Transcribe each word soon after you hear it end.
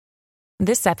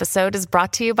This episode is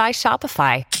brought to you by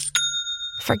Shopify.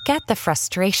 Forget the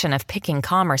frustration of picking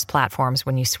commerce platforms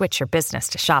when you switch your business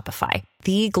to Shopify,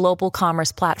 the global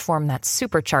commerce platform that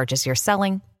supercharges your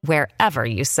selling wherever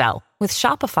you sell. With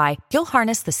Shopify, you'll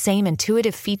harness the same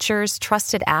intuitive features,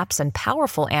 trusted apps, and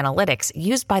powerful analytics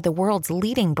used by the world's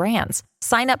leading brands.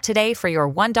 Sign up today for your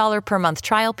 $1 per month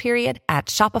trial period at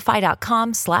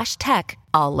shopify.com/tech,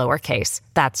 all lowercase.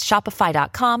 That's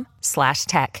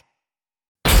shopify.com/tech.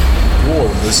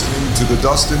 You're listening to the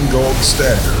Dustin Gold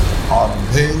Standard on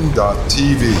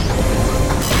Pain.tv.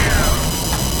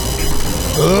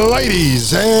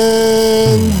 Ladies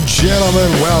and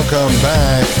gentlemen, welcome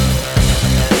back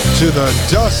to the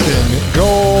Dustin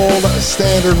Gold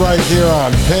Standard right here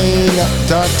on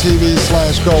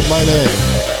Pain.tv/gold. My name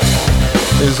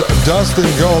is Dustin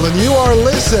Gold, and you are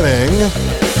listening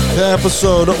to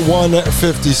episode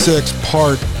 156,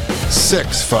 part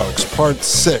 6, folks. Part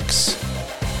 6.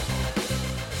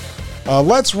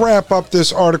 Let's wrap up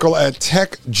this article at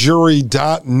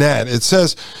techjury.net. It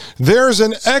says, there's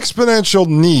an exponential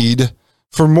need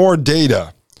for more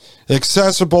data,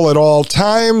 accessible at all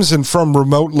times and from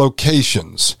remote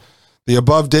locations. The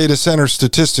above data center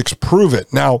statistics prove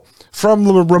it. Now, from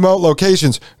the remote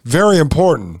locations, very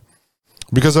important,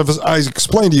 because as I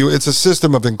explained to you, it's a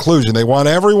system of inclusion. They want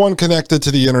everyone connected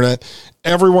to the internet,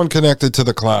 everyone connected to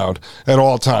the cloud at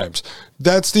all times.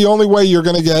 That's the only way you're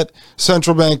going to get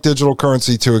central bank digital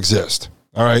currency to exist.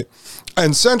 All right.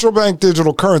 And central bank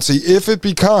digital currency, if it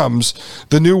becomes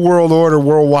the new world order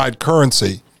worldwide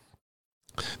currency,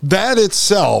 that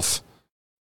itself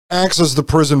acts as the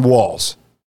prison walls.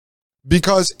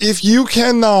 Because if you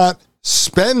cannot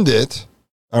spend it,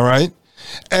 all right,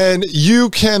 and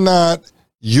you cannot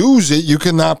use it, you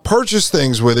cannot purchase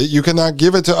things with it, you cannot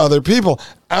give it to other people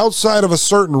outside of a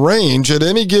certain range at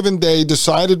any given day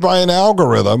decided by an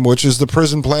algorithm, which is the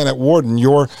prison planet warden,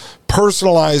 your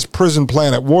personalized prison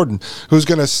planet warden, who's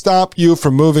going to stop you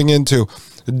from moving into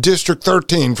District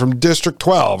 13 from District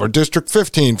 12 or District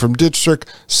 15 from District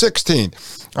 16.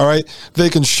 All right. They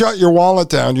can shut your wallet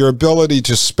down, your ability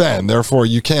to spend. Therefore,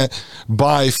 you can't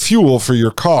buy fuel for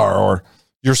your car or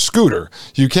your scooter.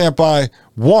 You can't buy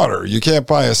water. You can't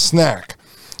buy a snack.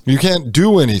 You can't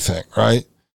do anything, right?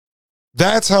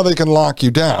 That's how they can lock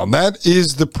you down. That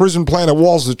is the prison planet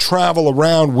walls that travel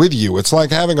around with you. It's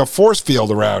like having a force field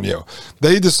around you.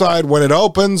 They decide when it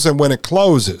opens and when it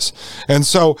closes. And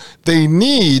so they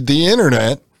need the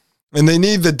internet and they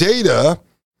need the data,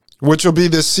 which will be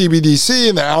this CBDC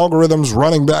and the algorithms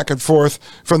running back and forth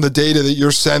from the data that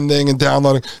you're sending and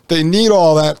downloading. They need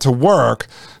all that to work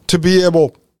to be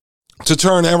able to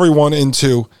turn everyone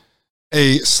into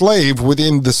a slave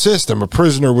within the system, a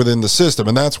prisoner within the system.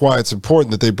 And that's why it's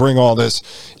important that they bring all this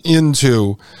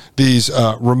into these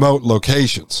remote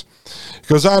locations. It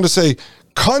goes on to say,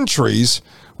 countries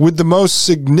with the most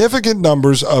significant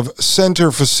numbers of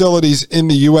center facilities in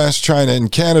the U.S., China,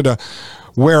 and Canada,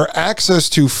 where access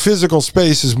to physical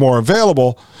space is more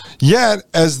available, yet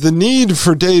as the need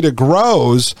for data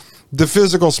grows, the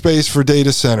physical space for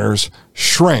data centers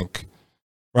shrink,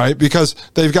 right? Because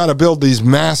they've got to build these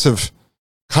massive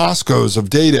Costco's of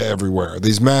data everywhere,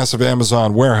 these massive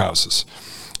Amazon warehouses.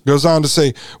 Goes on to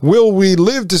say, will we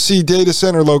live to see data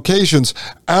center locations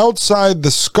outside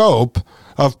the scope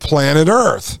of planet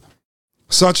Earth,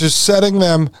 such as setting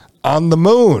them on the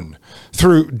moon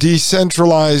through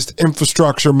decentralized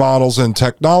infrastructure models and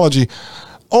technology?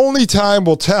 Only time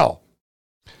will tell.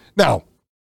 Now,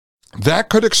 that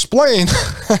could explain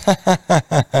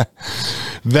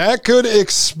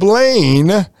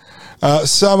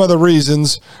some of the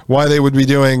reasons why they would be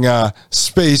doing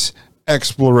space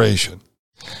exploration.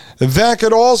 That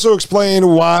could also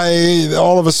explain why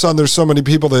all of a sudden there's so many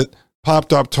people that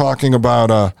popped up talking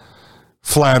about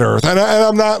flat Earth. And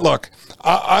I'm not, look,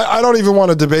 I don't even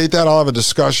want to debate that. I'll have a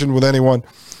discussion with anyone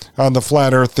on the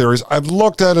flat Earth theories. I've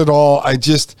looked at it all.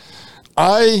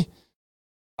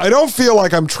 I don't feel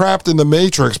like I'm trapped in the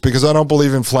Matrix because I don't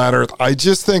believe in flat Earth. I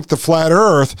just think the flat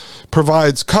Earth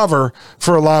provides cover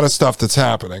for a lot of stuff that's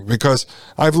happening, because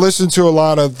I've listened to a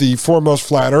lot of the foremost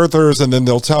flat earthers, and then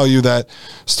they'll tell you that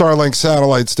Starlink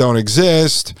satellites don't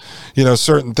exist,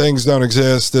 certain things don't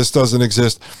exist, this doesn't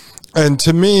exist. And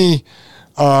to me,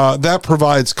 that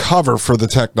provides cover for the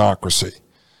technocracy,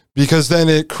 because then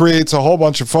it creates a whole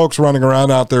bunch of folks running around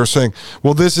out there saying,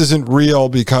 well, this isn't real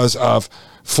because of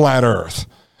flat Earth.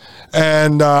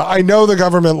 And I know the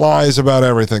government lies about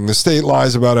everything. The state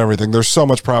lies about everything. There's so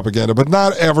much propaganda, but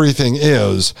not everything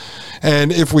is.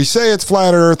 And if we say it's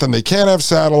flat Earth and they can't have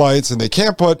satellites and they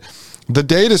can't put the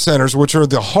data centers, which are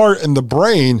the heart and the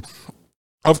brain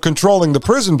of controlling the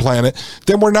prison planet,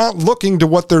 then we're not looking to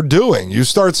what they're doing. You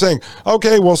start saying,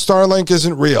 okay, well, Starlink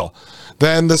isn't real.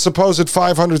 Then the supposed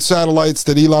 500 satellites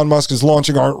that Elon Musk is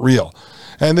launching aren't real.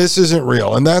 And this isn't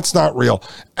real. And that's not real.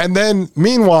 And then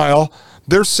meanwhile,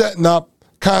 they're setting up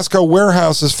Costco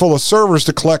warehouses full of servers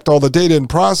to collect all the data and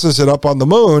process it up on the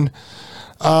moon.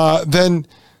 Then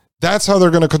that's how they're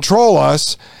going to control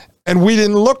us. And we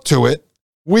didn't look to it.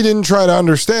 We didn't try to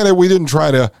understand it. We didn't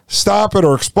try to stop it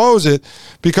or expose it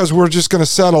because we're just going to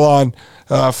settle on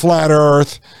flat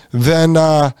Earth. Then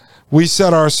we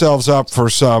set ourselves up for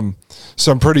some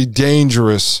pretty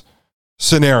dangerous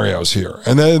scenarios here.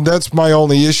 And then that's my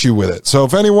only issue with it. So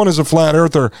if anyone is a flat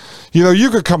earther,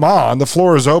 you could come on. The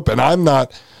floor is open. I'm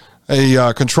not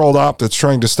a controlled op that's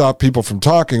trying to stop people from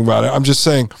talking about it. I'm just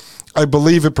saying I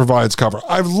believe it provides cover.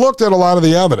 I've looked at a lot of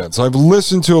the evidence. I've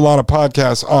listened to a lot of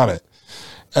podcasts on it.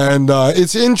 And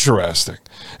it's interesting.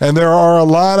 And there are a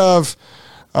lot of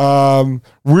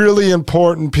really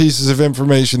important pieces of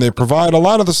information they provide. A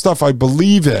lot of the stuff I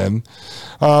believe in,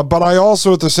 but I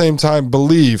also at the same time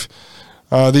believe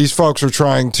these folks are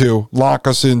trying to lock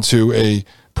us into a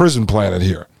prison planet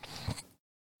here.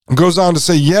 It goes on to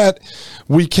say, yet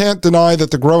we can't deny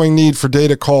that the growing need for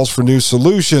data calls for new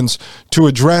solutions to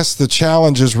address the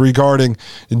challenges regarding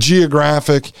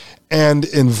geographic and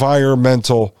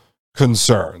environmental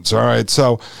concerns. All right.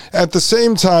 So at the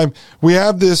same time, we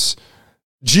have this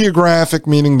geographic,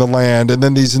 meaning the land, and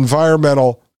then these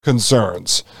environmental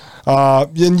concerns.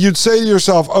 And you'd say to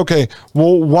yourself, okay,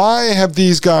 well, why have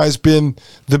these guys been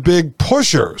the big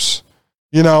pushers,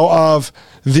 of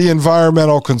the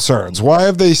environmental concerns? Why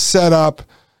have they set up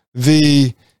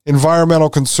the environmental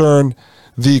concern,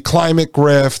 the climate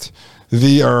grift,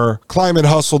 the climate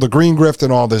hustle, the green grift,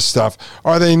 and all this stuff?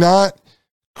 Are they not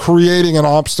creating an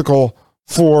obstacle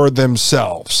for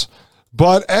themselves?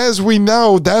 But as we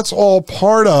know, that's all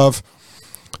part of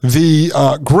the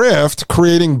grift,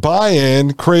 creating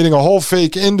buy-in, creating a whole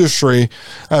fake industry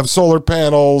of solar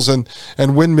panels and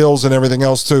windmills and everything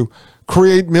else to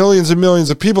create millions and millions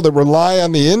of people that rely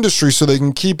on the industry so they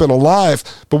can keep it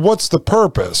alive. But what's the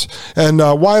purpose? And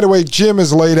Wide Awake Jim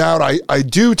has laid out, I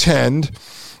do tend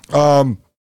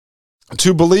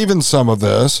to believe in some of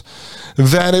this,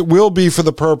 that it will be for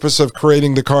the purpose of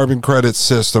creating the carbon credit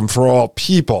system for all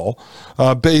people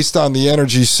based on the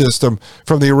energy system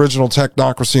from the original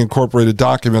Technocracy Incorporated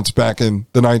documents back in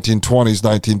the 1920s,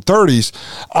 1930s.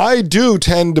 I do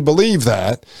tend to believe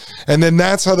that. And then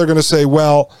that's how they're going to say,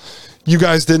 well, you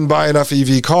guys didn't buy enough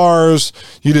EV cars.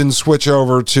 You didn't switch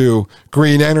over to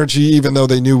green energy, even though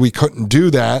they knew we couldn't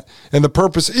do that. And the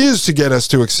purpose is to get us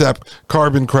to accept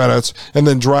carbon credits and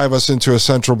then drive us into a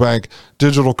central bank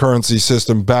digital currency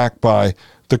system backed by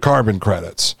the carbon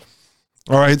credits.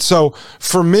 All right. So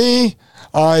for me,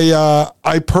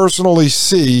 I personally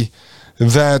see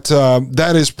that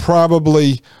that is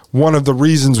probably one of the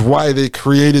reasons why they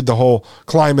created the whole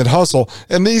climate hustle.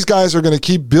 And these guys are going to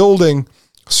keep building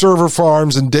server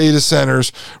farms and data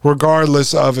centers,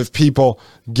 regardless of if people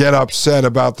get upset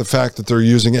about the fact that they're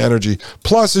using energy.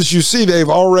 Plus, as you see, they've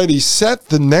already set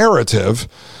the narrative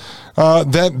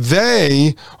that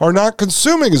they are not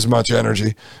consuming as much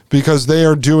energy because they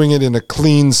are doing it in a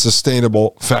clean,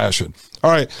 sustainable fashion.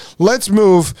 All right, let's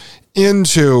move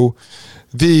into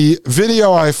the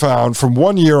video I found from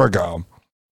 1 year ago.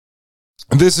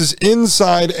 This is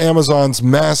inside Amazon's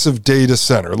massive data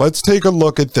center. Let's take a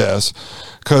look at this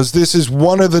because this is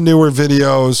one of the newer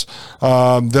videos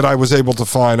that I was able to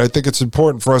find. I think it's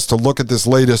important for us to look at this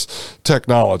latest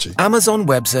technology. Amazon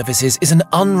Web Services is an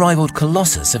unrivaled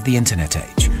colossus of the internet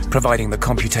age, providing the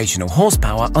computational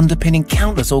horsepower underpinning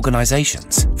countless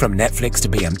organizations. From Netflix to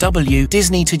BMW,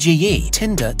 Disney to GE,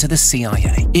 Tinder to the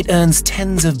CIA. It earns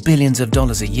tens of billions of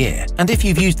dollars a year. And if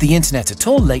you've used the internet at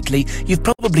all lately, you've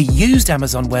probably used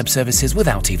Amazon Web Services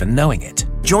without even knowing it.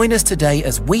 Join us today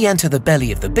as we enter the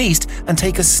belly of the beast and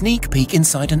take a sneak peek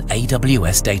inside an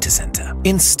AWS data center.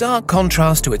 In stark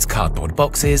contrast to its cardboard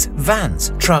boxes,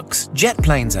 vans, trucks, jet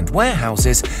planes, and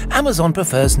warehouses, Amazon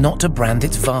prefers not to brand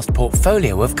its vast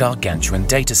portfolio of gargantuan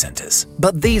data centers.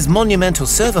 But these monumental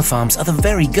server farms are the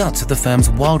very guts of the firm's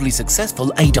wildly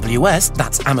successful AWS,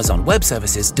 that's Amazon Web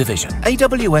Services, division.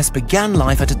 AWS began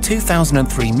life at a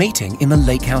 2003 meeting in the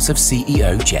lake house of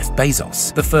CEO Jeff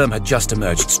Bezos. The firm had just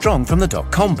emerged strong from the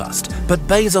dot-com bust, but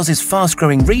Bezos'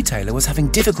 fast-growing retailer was having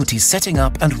difficulties setting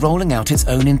up and rolling out its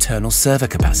own internal server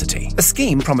capacity. A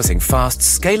scheme promising fast,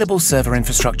 scalable server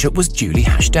infrastructure was duly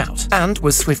hashed out, and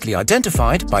was swiftly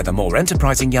identified, by the more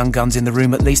enterprising young guns in the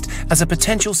room at least, as a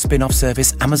potential spin-off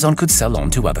service Amazon could sell on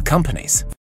to other companies.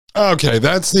 Okay,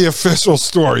 that's the official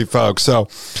story, folks. So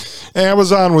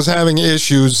Amazon was having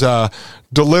issues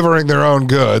delivering their own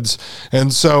goods.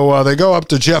 And so they go up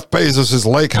to Jeff Bezos'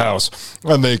 lake house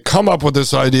and they come up with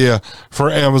this idea for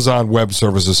Amazon Web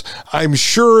Services. I'm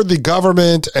sure the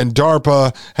government and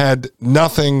DARPA had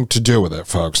nothing to do with it,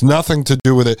 folks. Nothing to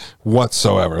do with it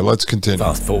whatsoever. Let's continue.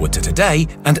 Fast forward to today,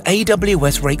 and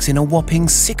AWS rakes in a whopping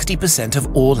 60%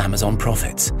 of all Amazon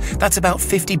profits. That's about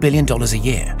 $50 billion a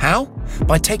year. How?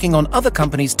 By taking on other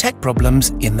companies' tech problems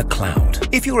in the cloud.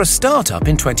 If you're a startup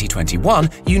in 2021,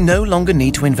 you no longer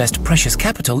need to invest precious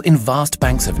capital in vast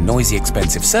banks of noisy,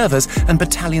 expensive servers and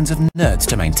battalions of nerds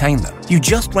to maintain them. You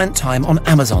just rent time on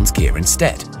Amazon's gear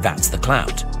instead. That's the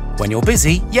cloud. When you're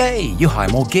busy, yay, you hire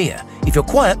more gear. If you're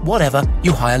quiet, whatever,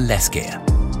 you hire less gear.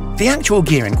 The actual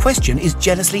gear in question is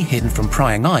jealously hidden from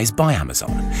prying eyes by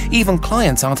Amazon. Even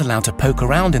clients aren't allowed to poke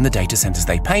around in the data centers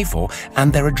they pay for,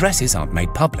 and their addresses aren't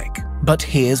made public. But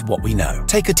here's what we know.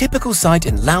 Take a typical site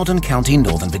in Loudoun County,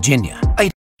 Northern Virginia.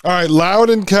 All right,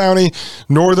 Loudoun County,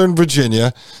 Northern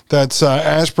Virginia. That's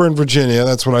Ashburn, Virginia.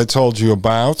 That's what I told you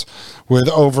about, with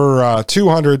over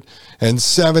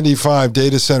 275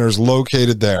 data centers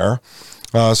located there.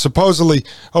 Supposedly,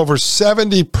 over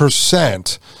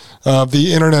 70% of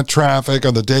the internet traffic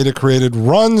of the data created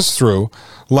runs through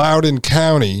Loudoun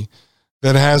County,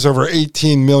 that has over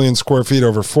 18 million square feet,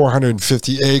 over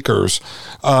 450 acres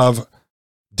of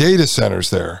data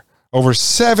centers there. Over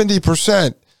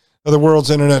 70% of the world's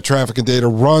internet traffic and data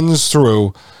runs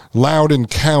through Loudoun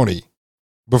County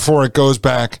before it goes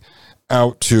back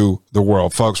out to the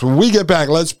world. Folks, when we get back,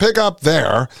 let's pick up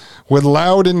there with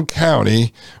Loudoun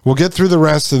County. We'll get through the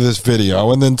rest of this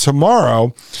video, and then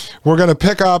tomorrow we're going to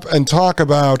pick up and talk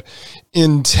about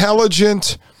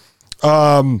intelligent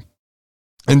data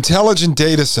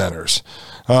centers.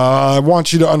 I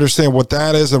want you to understand what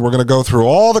that is, and we're going to go through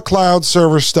all the cloud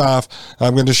server stuff.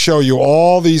 I'm going to show you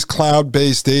all these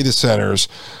cloud-based data centers,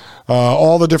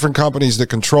 all the different companies that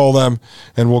control them,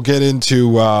 and we'll get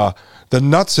into the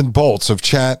nuts and bolts of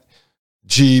Chat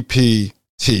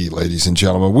GPT, ladies and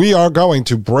gentlemen. We are going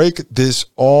to break this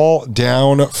all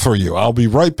down for you. I'll be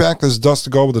right back. This is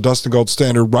Dustin Gold with the Dustin Gold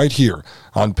Standard right here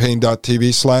on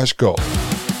Pain.tv/gold.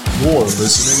 You're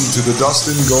listening to the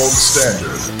Dustin Gold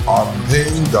Standard on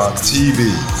Pain.tv.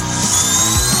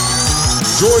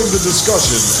 Join the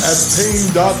discussion at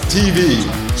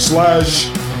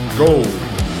Pain.tv/gold.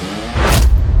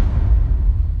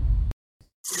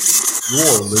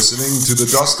 You're listening to the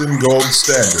Dustin Gold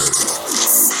Standard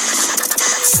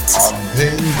on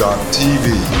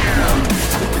Pain.tv.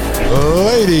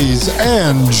 Ladies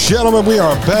and gentlemen, we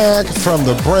are back from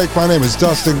the break. My name is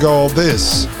Dustin Gold.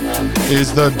 This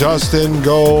is the Dustin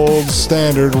Gold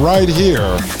Standard right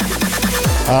here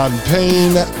on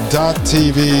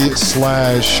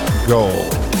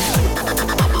Pain.tv/gold.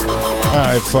 All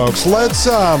right, folks, let's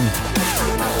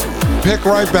pick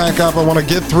right back up. I want to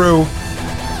get through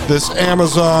this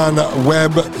Amazon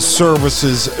Web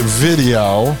Services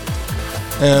video.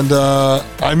 And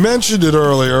I mentioned it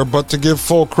earlier, but to give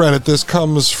full credit, this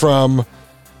comes from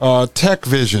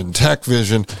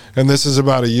TechVision, and this is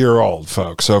about a year old,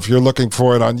 folks. So if you're looking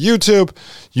for it on YouTube,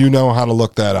 you know how to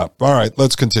look that up. All right,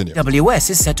 let's continue. AWS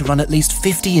is set to run at least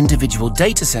 50 individual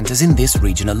data centers in this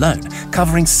region alone,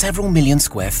 covering several million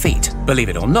square feet. Believe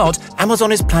it or not,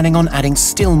 Amazon is planning on adding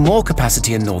still more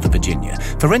capacity in Northern Virginia.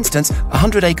 For instance, a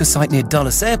 100-acre site near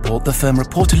Dulles Airport the firm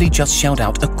reportedly just shelled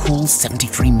out a cool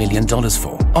 $73 million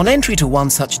for. On entry to one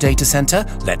such data center,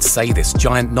 let's say this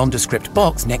giant nondescript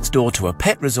box next door to a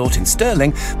pet resort in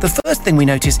Sterling, the first thing we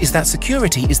notice is that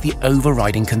security is the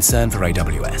overriding concern for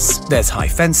AWS. There's high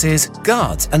fences,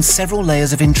 guards, and several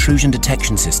layers of intrusion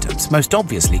detection systems, most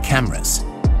obviously cameras.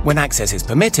 When access is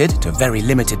permitted to very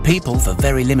limited people for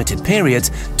very limited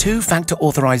periods, two-factor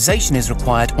authorization is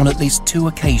required on at least 2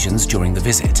 occasions during the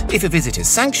visit. If a visit is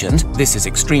sanctioned, this is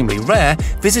extremely rare,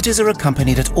 visitors are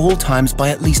accompanied at all times by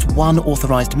at least one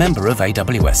authorized member of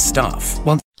AWS staff.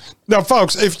 Now,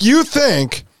 folks, if you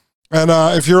think, and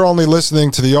if you're only listening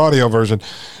to the audio version,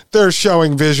 they're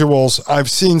showing visuals.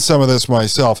 I've seen some of this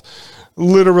myself.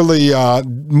 Literally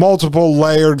multiple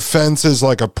layered fences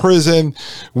like a prison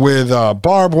with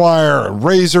barbed wire and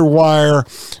razor wire,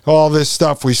 all this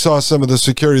stuff. We saw some of the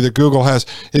security that Google has.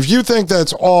 If you think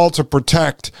that's all to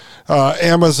protect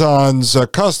Amazon's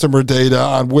customer data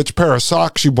on which pair of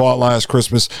socks you bought last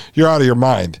Christmas, you're out of your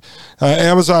mind.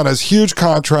 Amazon has huge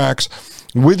contracts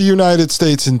with the United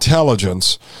States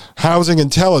intelligence, housing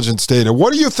intelligence data.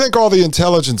 What do you think all the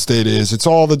intelligence data is? It's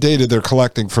all the data they're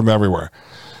collecting from everywhere.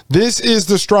 This is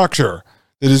the structure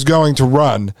that is going to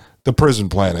run the prison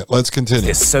planet. Let's continue.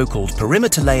 This so-called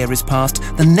perimeter layer is passed.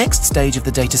 The next stage of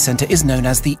the data center is known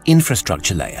as the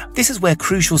infrastructure layer. This is where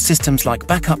crucial systems like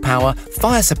backup power,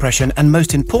 fire suppression, and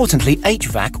most importantly,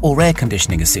 HVAC or air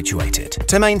conditioning are situated.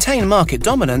 To maintain market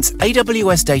dominance,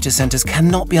 AWS data centers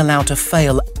cannot be allowed to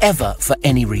fail ever for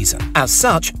any reason. As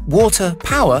such, water,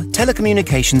 power,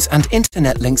 telecommunications, and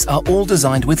internet links are all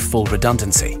designed with full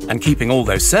redundancy. And keeping all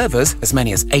those servers, as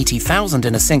many as 80,000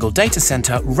 in a single data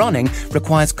center, running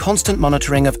requires constant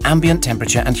monitoring of ambient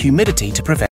temperature and humidity to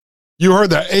prevent. You heard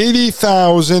that,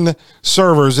 80,000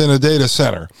 servers in a data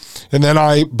center. And then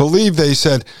I believe they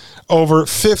said over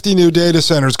 50 new data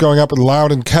centers going up in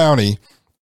Loudoun County,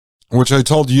 which I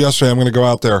told you yesterday I'm going to go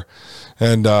out there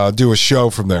and do a show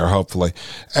from there, hopefully.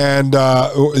 And,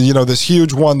 this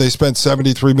huge one, they spent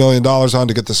 $73 million on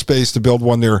to get the space to build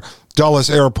one near Dulles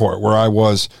Airport, where I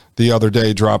was the other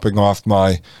day dropping off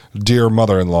my dear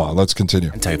mother-in-law. Let's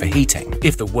continue. Overheating.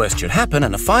 If the worst should happen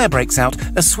and a fire breaks out,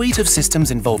 a suite of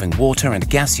systems involving water and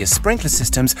gaseous sprinkler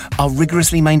systems are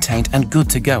rigorously maintained and good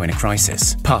to go in a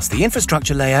crisis. Past the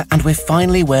infrastructure layer, and we're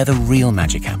finally where the real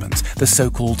magic happens, the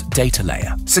so-called data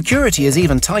layer. Security is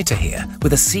even tighter here,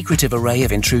 with a secretive array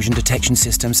of intrusion detection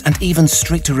systems and even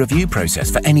stricter review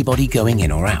process for anybody going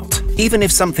in or out. Even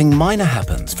if something minor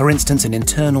happens, for instance an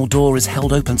internal door is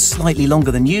held open slightly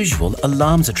longer than usual,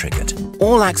 alarms are triggered.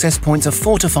 All access points are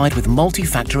fortified with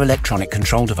multi-factor electronic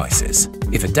control devices.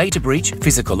 If a data breach,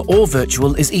 physical or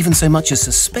virtual, is even so much as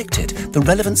suspected, the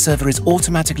relevant server is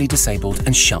automatically disabled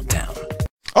and shut down.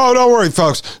 Oh, don't worry,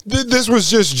 folks. This was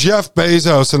just Jeff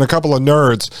Bezos and a couple of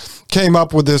nerds came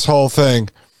up with this whole thing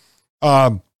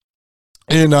in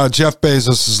Jeff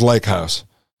Bezos' lake house.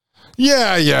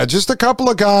 Yeah, just a couple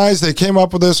of guys. They came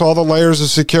up with this, all the layers of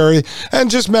security,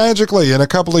 and just magically, in a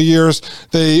couple of years,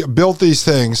 they built these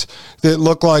things that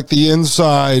look like the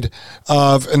inside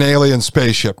of an alien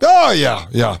spaceship. Oh,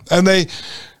 yeah. And they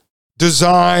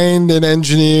designed and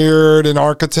engineered and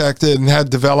architected and had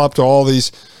developed all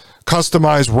these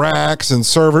customized racks and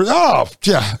servers. Oh,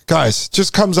 yeah, guys,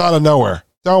 just comes out of nowhere.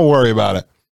 Don't worry about it.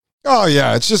 Oh,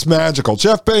 yeah, it's just magical.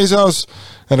 Jeff Bezos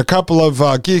and a couple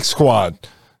of Geek Squad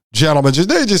gentlemen,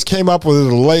 they just came up with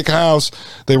a lake house.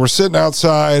 They were sitting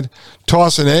outside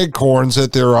tossing acorns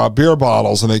at their beer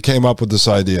bottles, and they came up with this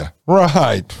idea.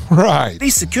 Right.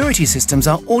 These security systems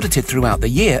are audited throughout the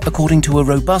year according to a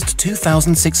robust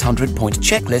 2,600-point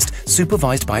checklist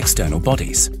supervised by external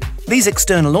bodies. These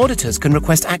external auditors can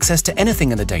request access to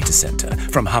anything in the data center,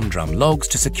 from humdrum logs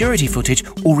to security footage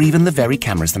or even the very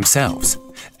cameras themselves.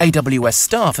 AWS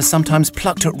staff are sometimes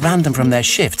plucked at random from their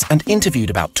shifts and interviewed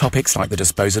about topics like the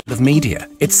disposal of media,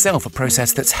 itself a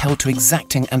process that's held to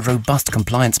exacting and robust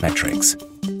compliance metrics.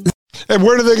 And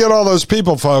where do they get all those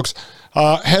people, folks?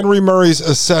 Henry Murray's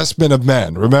assessment of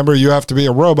men. Remember, you have to be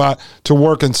a robot to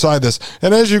work inside this.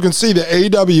 And as you can see, the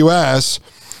AWS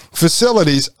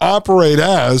facilities operate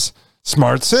as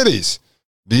smart cities.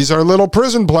 These are little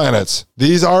prison planets.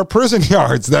 These are prison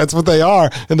yards. That's what they are.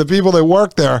 And the people that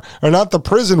work there are not the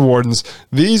prison wardens.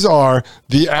 These are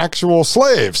the actual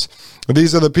slaves.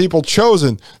 These are the people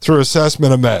chosen through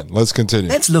assessment of men. Let's continue.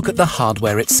 Let's look at the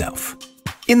hardware itself.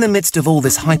 In the midst of all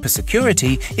this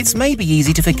hypersecurity, it's maybe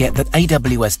easy to forget that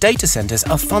AWS data centers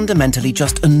are fundamentally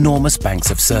just enormous banks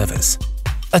of servers.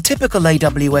 A typical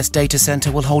AWS data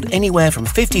center will hold anywhere from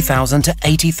 50,000 to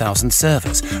 80,000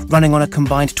 servers, running on a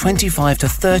combined 25 to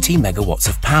 30 megawatts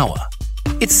of power.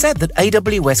 It's said that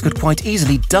AWS could quite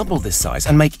easily double this size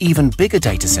and make even bigger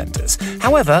data centers.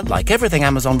 However, like everything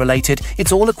Amazon-related,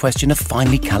 it's all a question of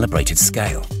finely calibrated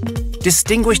scale.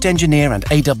 Distinguished engineer and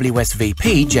AWS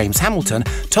VP James Hamilton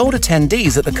told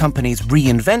attendees at the company's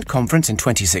reInvent conference in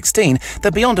 2016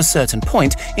 that beyond a certain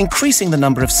point, increasing the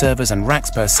number of servers and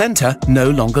racks per center no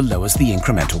longer lowers the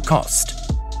incremental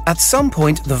cost. At some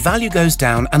point, the value goes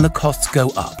down and the costs go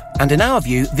up. And in our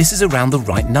view, this is around the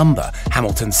right number,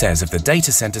 Hamilton says of the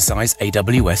data center size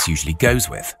AWS usually goes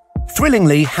with.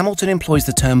 Thrillingly, Hamilton employs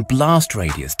the term blast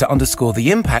radius to underscore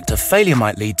the impact a failure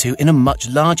might lead to in a much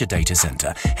larger data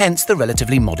center, hence the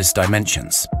relatively modest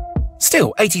dimensions.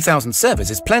 Still, 80,000 servers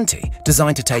is plenty,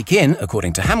 designed to take in,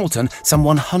 according to Hamilton, some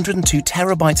 102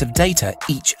 terabytes of data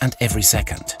each and every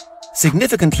second.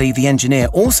 Significantly, the engineer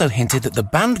also hinted that the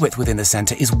bandwidth within the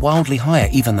center is wildly higher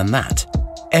even than that.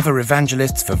 Ever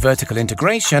evangelists for vertical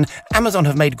integration, Amazon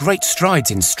have made great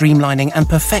strides in streamlining and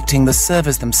perfecting the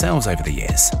servers themselves over the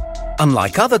years.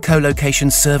 Unlike other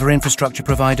co-location server infrastructure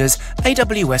providers,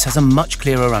 AWS has a much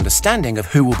clearer understanding of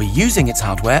who will be using its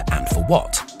hardware and for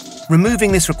what.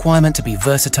 Removing this requirement to be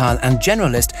versatile and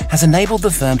generalist has enabled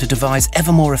the firm to devise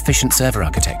ever more efficient server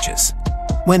architectures.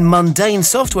 When mundane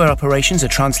software operations are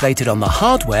translated on the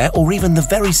hardware or even the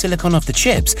very silicon of the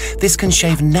chips, this can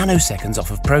shave nanoseconds off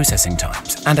of processing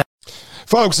times. And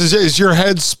folks, is your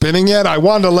head spinning yet? I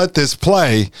wanted to let this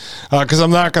play because I'm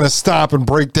not going to stop and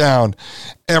break down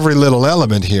every little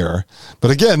element here. But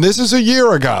again, this is a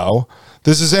year ago.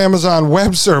 This is Amazon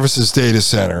Web Services data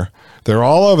center. They're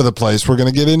all over the place. We're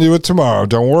going to get into it tomorrow.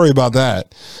 Don't worry about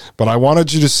that. But I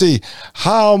wanted you to see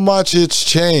how much it's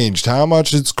changed, how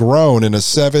much it's grown in a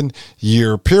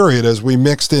 7-year period as we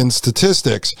mixed in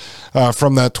statistics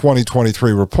from that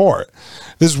 2023 report.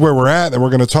 This is where we're at, and we're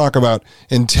going to talk about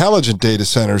intelligent data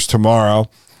centers tomorrow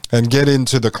and get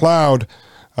into the cloud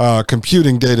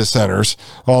computing data centers,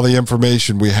 all the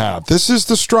information we have. This is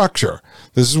the structure.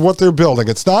 This is what they're building.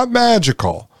 It's not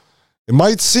magical. It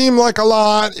might seem like a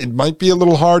lot. It might be a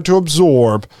little hard to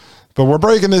absorb, but we're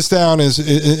breaking this down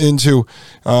into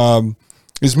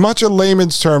as much in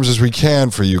layman's terms as we can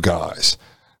for you guys.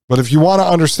 But if you want to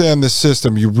understand this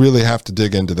system, you really have to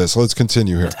dig into this. Let's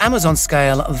continue here. At Amazon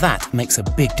scale, that makes a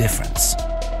big difference.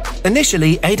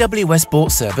 Initially, AWS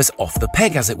bought servers off the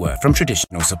peg, as it were, from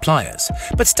traditional suppliers.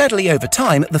 But steadily over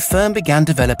time, the firm began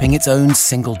developing its own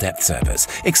single-depth servers,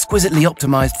 exquisitely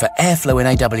optimized for airflow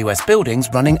in AWS buildings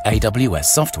running AWS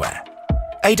software.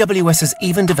 AWS has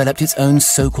even developed its own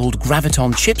so-called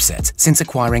Graviton chipsets since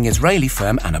acquiring Israeli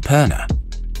firm Annapurna.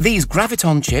 These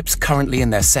Graviton chips, currently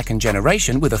in their second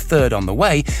generation with a third on the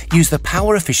way, use the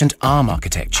power-efficient ARM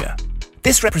architecture.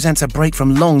 This represents a break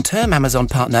from long-term Amazon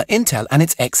partner Intel and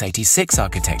its x86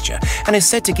 architecture, and is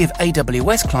said to give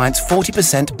AWS clients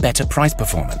 40% better price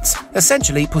performance,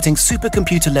 essentially putting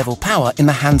supercomputer-level power in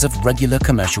the hands of regular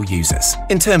commercial users.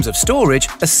 In terms of storage,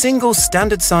 a single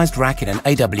standard-sized rack in an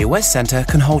AWS center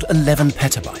can hold 11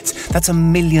 petabytes. That's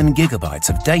 1 million gigabytes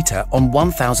of data on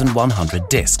 1,100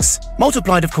 disks.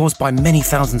 Multiplied, of course, by many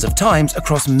thousands of times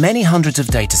across many hundreds of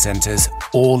data centers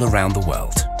all around the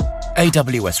world.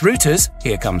 AWS routers,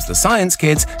 here comes the science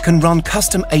kids, can run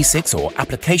custom ASICs or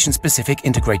application-specific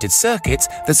integrated circuits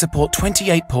that support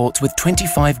 28 ports with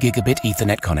 25 gigabit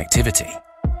Ethernet connectivity.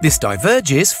 This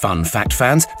diverges, fun fact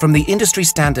fans, from the industry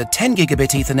standard 10 gigabit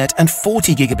Ethernet and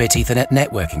 40 gigabit Ethernet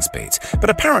networking speeds, but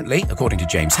apparently, according to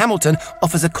James Hamilton,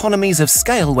 offers economies of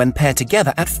scale when paired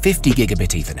together at 50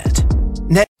 gigabit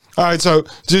Ethernet. All right, so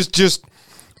just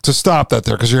to stop that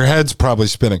there, because your head's probably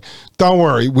spinning. Don't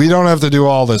worry, we don't have to do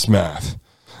all this math.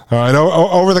 All right,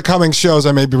 over the coming shows,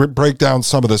 I may break down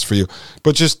some of this for you,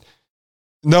 but just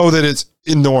know that it's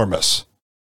enormous.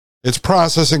 Its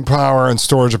processing power and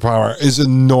storage power is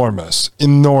enormous.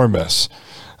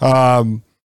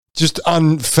 Just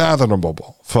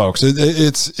unfathomable, folks.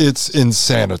 It's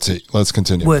insanity. Let's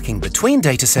continue. Working between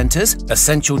data centers,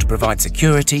 essential to provide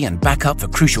security and backup for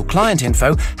crucial client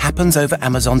info, happens over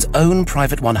Amazon's own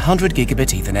private 100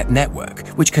 gigabit Ethernet network,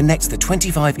 which connects the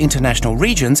 25 international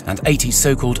regions and 80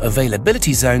 so-called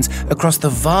availability zones across the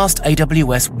vast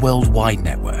AWS worldwide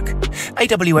network.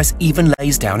 AWS even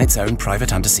lays down its own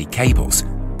private undersea cables.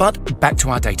 But back to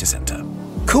our data center.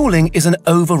 Cooling is an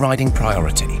overriding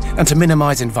priority, and to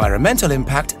minimize environmental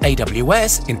impact,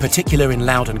 AWS, in particular in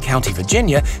Loudoun County,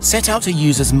 Virginia, set out to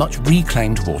use as much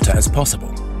reclaimed water as possible.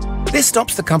 This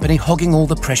stops the company hogging all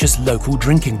the precious local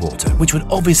drinking water, which would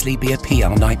obviously be a PR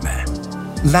nightmare.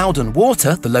 Loudoun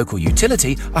Water, the local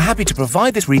utility, are happy to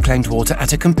provide this reclaimed water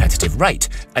at a competitive rate.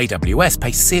 AWS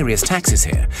pays serious taxes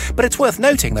here, but it's worth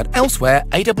noting that elsewhere,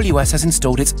 AWS has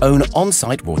installed its own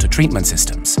on-site water treatment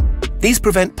systems. These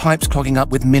prevent pipes clogging up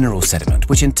with mineral sediment,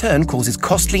 which in turn causes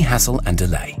costly hassle and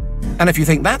delay. And if you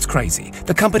think that's crazy,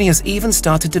 the company has even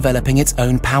started developing its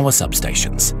own power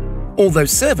substations. All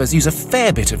those servers use a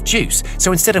fair bit of juice,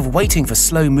 so instead of waiting for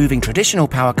slow-moving traditional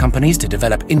power companies to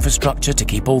develop infrastructure to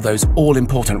keep all those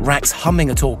all-important racks humming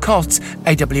at all costs,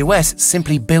 AWS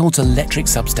simply builds electric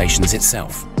substations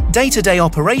itself. Day-to-day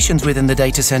operations within the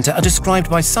data center are described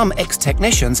by some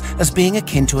ex-technicians as being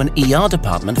akin to an ER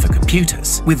department for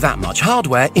computers. With that much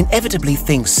hardware, inevitably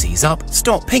things seize up,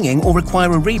 stop pinging, or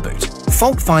require a reboot.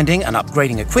 Fault finding and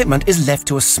upgrading equipment is left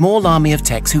to a small army of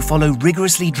techs who follow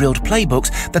rigorously drilled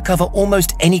playbooks that cover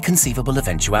almost any conceivable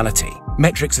eventuality.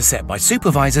 Metrics are set by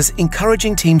supervisors,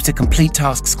 encouraging teams to complete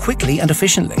tasks quickly and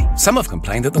efficiently. Some have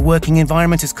complained that the working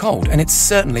environment is cold, and it's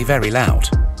certainly very loud.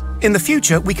 In the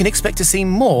future, we can expect to see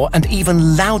more and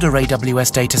even louder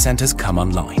AWS data centers come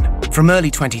online. From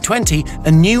early 2020,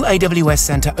 a new AWS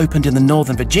center opened in the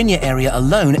Northern Virginia area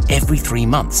alone every 3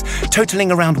 months,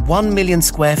 totaling around 1 million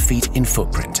square feet in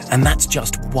footprint, and that's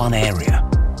just one area.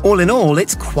 All in all,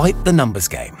 it's quite the numbers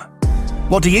game.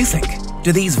 What do you think?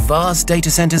 Do these vast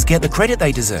data centers get the credit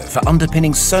they deserve for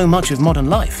underpinning so much of modern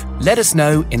life? Let us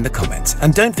know in the comments,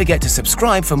 and don't forget to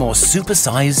subscribe for more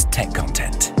supersized tech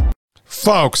content.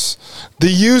 Folks,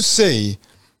 the UC,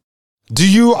 do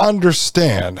you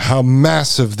understand how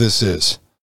massive this is?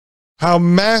 How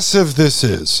massive this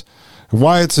is?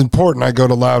 Why it's important I go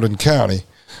to Loudoun County,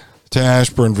 to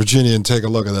Ashburn, Virginia, and take a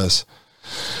look at this.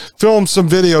 Film some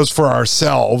videos for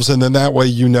ourselves, and then that way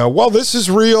you know, well, this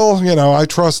is real. You know, I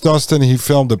trust Dustin. He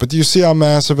filmed it. But do you see how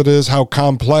massive it is, how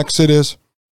complex it is?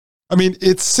 I mean,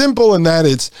 it's simple in that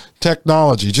it's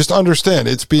technology. Just understand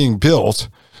it's being built.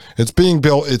 It's being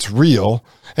built. It's real.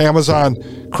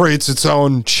 Amazon creates its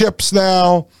own chips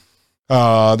now.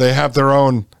 They have their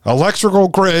own electrical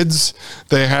grids.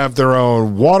 They have their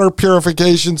own water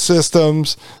purification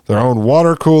systems, their own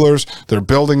water coolers. They're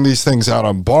building these things out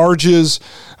on barges.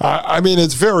 I mean,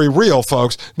 it's very real,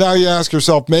 folks. Now you ask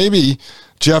yourself, maybe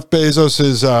Jeff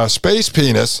Bezos' space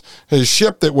penis, his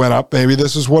ship that went up, maybe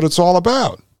this is what it's all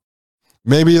about.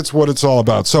 Maybe it's what it's all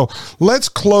about. So let's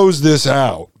close this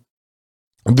show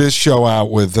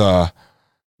out with, I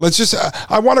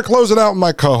want to close it out with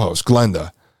my co-host,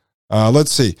 Glenda.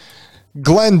 Let's see.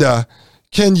 Glenda,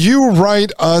 can you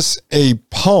write us a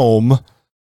poem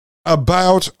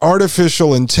about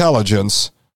artificial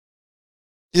intelligence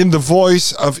in the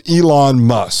voice of Elon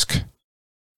Musk?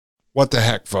 What the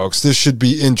heck, folks? This should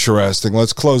be interesting.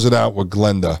 Let's close it out with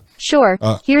Glenda. Sure.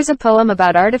 Here's a poem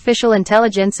about artificial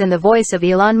intelligence in the voice of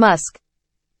Elon Musk.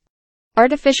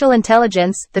 Artificial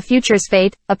intelligence, the future's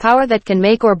fate, a power that can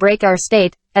make or break our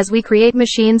state. As we create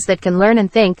machines that can learn and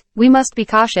think, we must be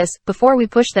cautious before we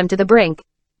push them to the brink.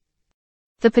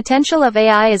 The potential of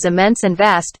AI is immense and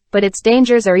vast, but its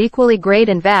dangers are equally great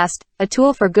and vast, a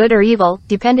tool for good or evil,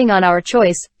 depending on our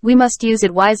choice. We must use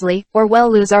it wisely, or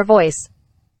well lose our voice.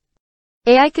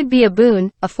 AI could be a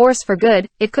boon, a force for good.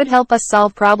 It could help us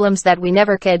solve problems that we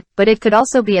never could, but it could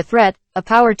also be a threat, a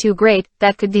power too great,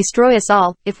 that could destroy us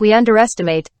all, if we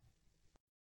underestimate.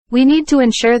 We need to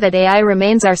ensure that AI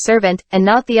remains our servant, and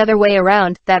not the other way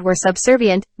around, that we're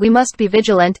subservient. We must be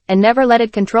vigilant, and never let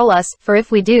it control us, for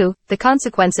if we do, the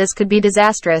consequences could be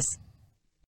disastrous.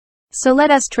 So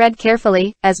let us tread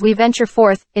carefully, as we venture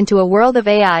forth, into a world of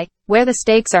AI, where the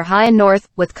stakes are high and north.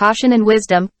 With caution and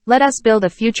wisdom, let us build a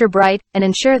future bright, and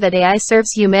ensure that AI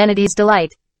serves humanity's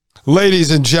delight. Ladies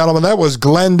and gentlemen, that was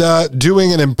Glenda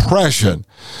doing an impression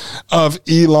of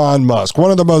Elon Musk,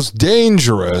 one of the most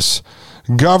dangerous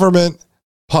government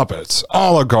puppets,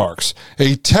 oligarchs,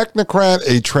 a technocrat,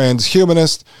 a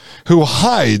transhumanist who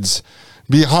hides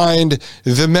behind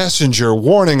the messenger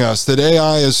warning us that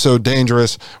AI is so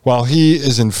dangerous while he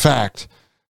is in fact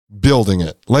building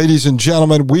it. Ladies and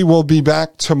gentlemen, we will be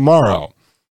back tomorrow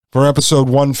for episode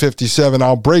 157.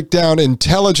 I'll break down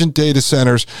intelligent data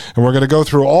centers, and we're going to go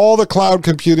through all the cloud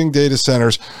computing data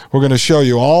centers. We're going to show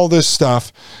you all this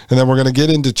stuff, and then we're going to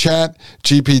get into Chat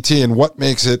GPT and what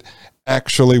makes it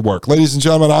actually work. Ladies and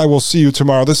gentlemen, I will see you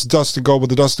tomorrow. This is Dustin Gold with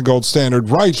the Dustin Gold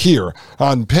Standard right here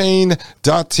on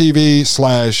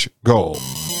Pain.tv/gold.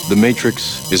 The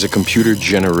Matrix is a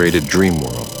computer-generated dream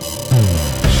world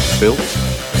built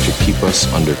to keep us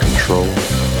under control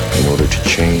in order to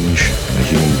change a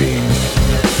human being.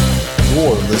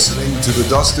 You're listening to the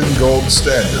Dustin Gold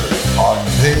Standard on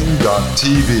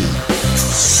Pain.tv.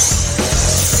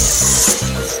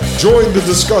 Join the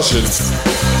discussion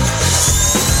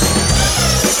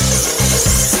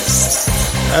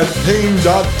at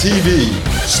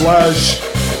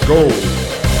Pain.tv/gold.